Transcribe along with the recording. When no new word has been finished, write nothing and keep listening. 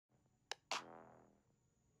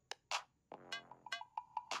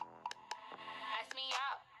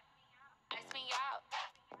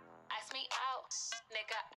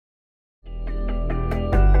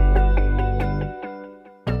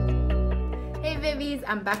Hey babies,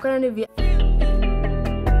 I'm back with a new video. Hey,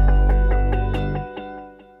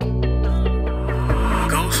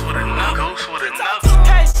 girl,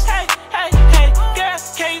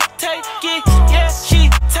 can't take it. Yeah, she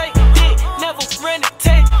take it. Never run it,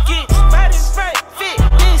 take it. Body right, fit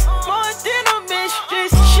this. More than a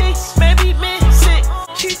mistress. She maybe miss it.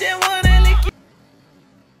 She just wanna lick it.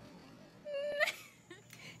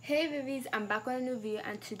 Hey babies, I'm back with a new video,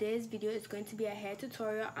 and today's video is going to be a hair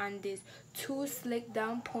tutorial on these two slick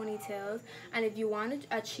down ponytails. And if you want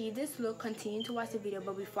to achieve this look, continue to watch the video.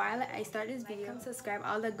 But before I start this video, subscribe,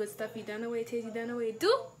 all the good stuff. You don't know what it is, you don't know what it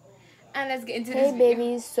do. And let's get into this video. Hey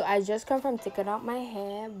babies, so I just come from taking out my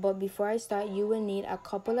hair, but before I start, you will need a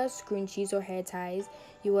couple of scrunchies or hair ties.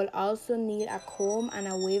 You will also need a comb and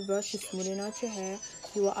a wave brush to smoothen out your hair.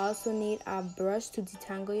 You will also need a brush to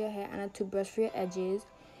detangle your hair and a toothbrush for your edges.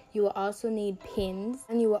 You will also need pins,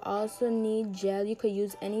 and you will also need gel. You could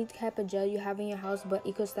use any type of gel you have in your house, but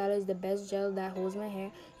EcoStyle is the best gel that holds my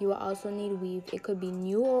hair. You will also need weave. It could be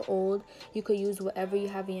new or old. You could use whatever you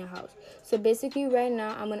have in your house. So basically right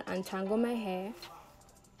now I'm going to untangle my hair.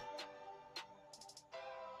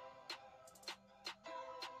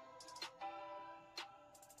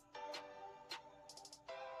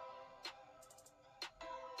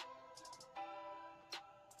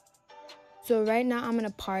 So right now I'm gonna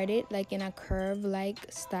part it like in a curve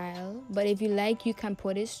like style, but if you like you can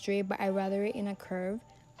put it straight, but I rather it in a curve.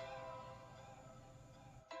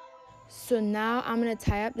 So now I'm gonna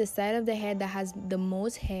tie up the side of the hair that has the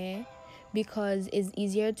most hair, because it's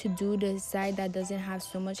easier to do the side that doesn't have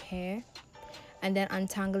so much hair, and then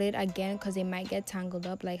untangle it again because it might get tangled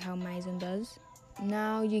up like how mine does.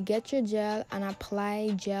 Now you get your gel and apply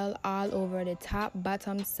gel all over the top,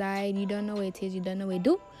 bottom, side. You don't know what it is, you don't know what it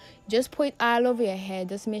do. Just put it all over your head.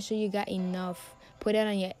 Just make sure you got enough. Put it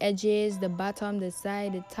on your edges, the bottom, the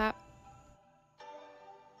side, the top.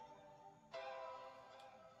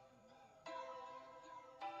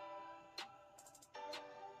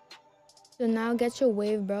 So now get your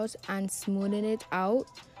wave brush and smoothen it out.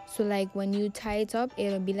 So like when you tie it up,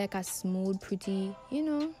 it'll be like a smooth, pretty, you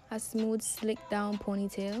know, a smooth, slick down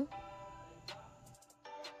ponytail.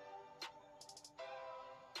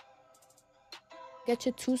 Get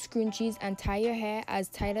your two scrunchies and tie your hair as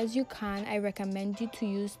tight as you can. I recommend you to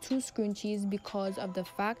use two scrunchies because of the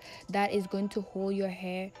fact that it's going to hold your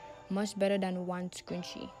hair much better than one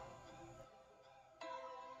scrunchie.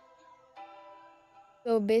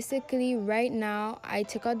 So basically right now I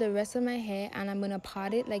took out the rest of my hair and I'm gonna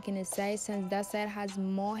part it like in a side. Since that side has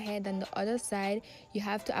more hair than the other side, you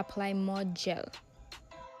have to apply more gel.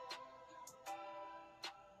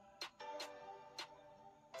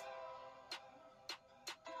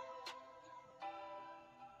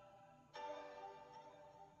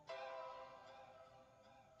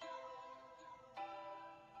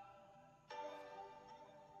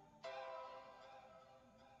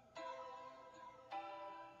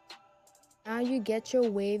 Now you get your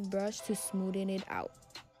wave brush to smoothen it out.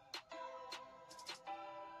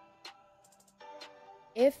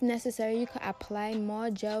 If necessary, you could apply more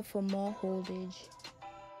gel for more holdage.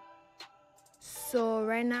 So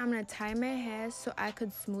right now I'm going to tie my hair so I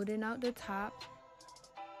could smoothen out the top.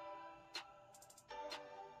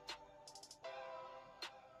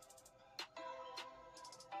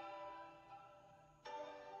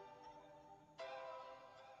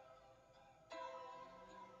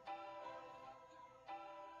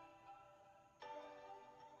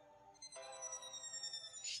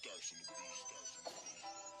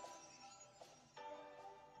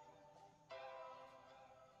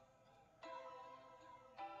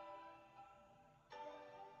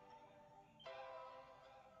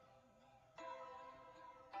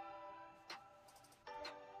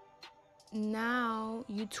 Now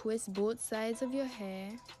you twist both sides of your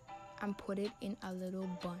hair and put it in a little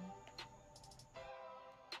bun.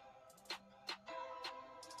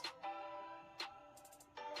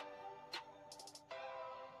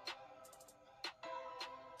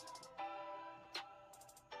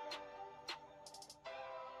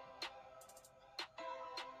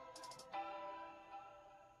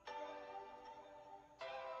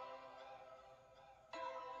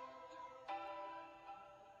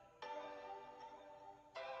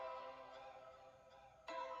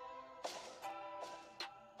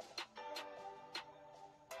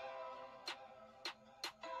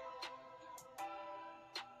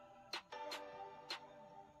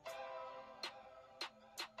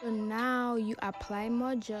 So now you apply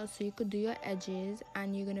more gel so you could do your edges,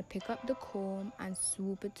 and you're going to pick up the comb and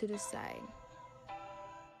swoop it to the side.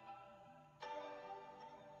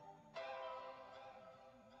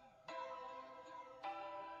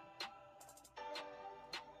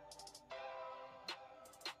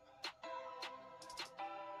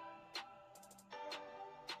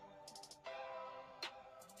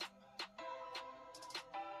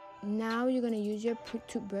 Now you're gonna use your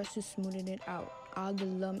toothbrush to smoothen it out, all the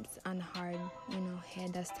lumps and hard, hair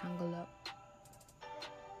that's tangled up.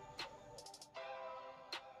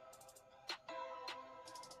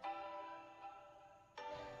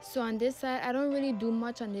 So on this side, I don't really do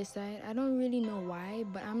much on this side. I don't really know why,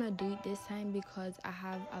 but I'm gonna do it this time because I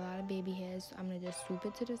have a lot of baby hairs. So I'm gonna just swoop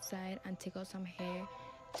it to the side and take out some hair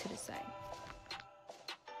to the side.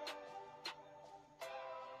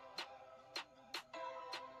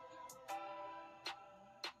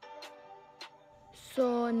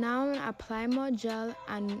 So now I'm gonna apply more gel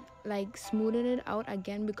and like smoothen it out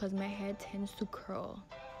again because my hair tends to curl.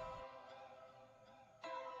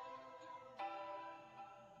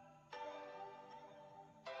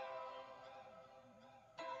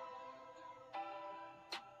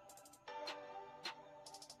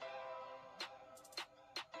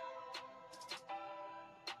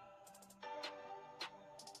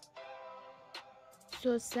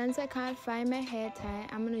 So since I can't find my hair tie,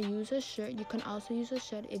 I'm going to use a shirt. You can also use a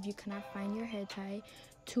shirt if you cannot find your hair tie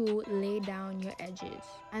to lay down your edges.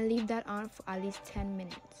 And leave that on for at least 10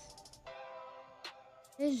 minutes.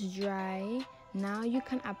 It's dry. Now you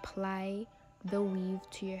can apply the weave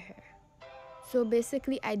to your hair. So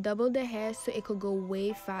basically I doubled the hair so it could go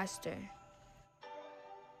way faster.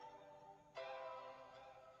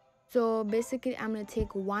 So basically I'm going to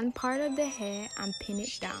take one part of the hair and pin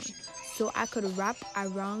it down, so I could wrap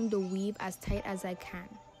around the weave as tight as I can.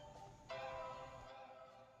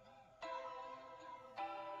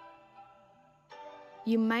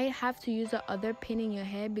 You might have to use the other pin in your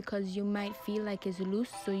hair because you might feel like it's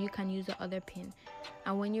loose, so you can use the other pin.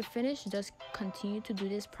 And when you're finished, just continue to do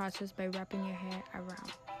this process by wrapping your hair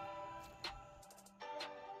around.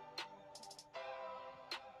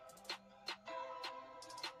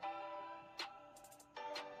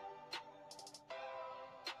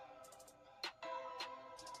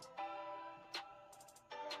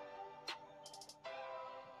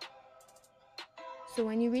 So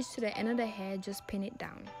when you reach to the end of the hair, just pin it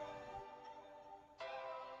down.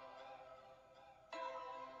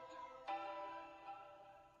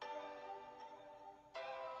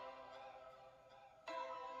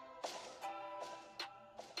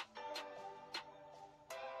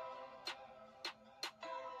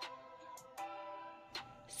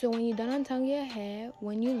 So when you're done untangling your hair,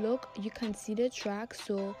 when you look, you can see the track.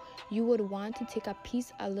 So you would want to take a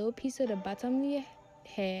little piece of the bottom of your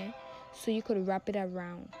hair so you could wrap it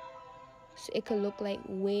around, so it could look like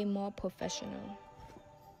way more professional.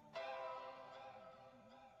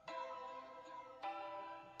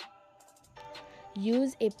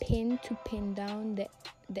 Use a pin to pin down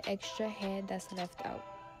the extra hair that's left out.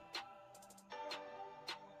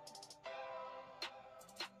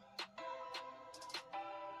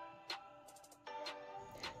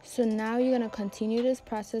 So now you're going to continue this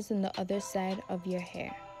process on the other side of your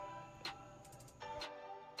hair.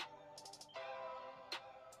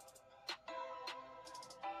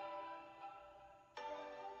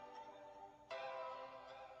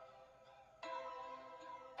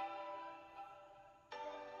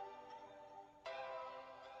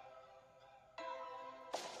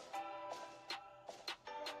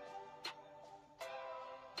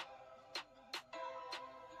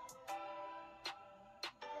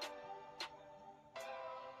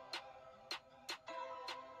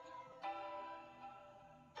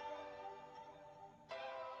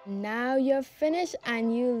 Now you're finished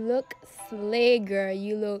and you look slay, girl.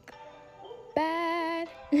 You look bad.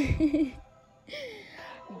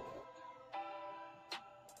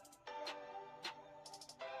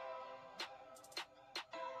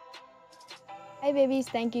 Hi babies,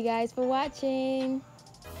 thank you guys for watching.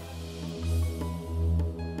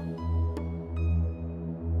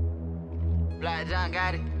 Black John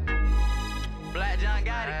got it. Black John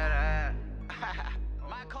got it.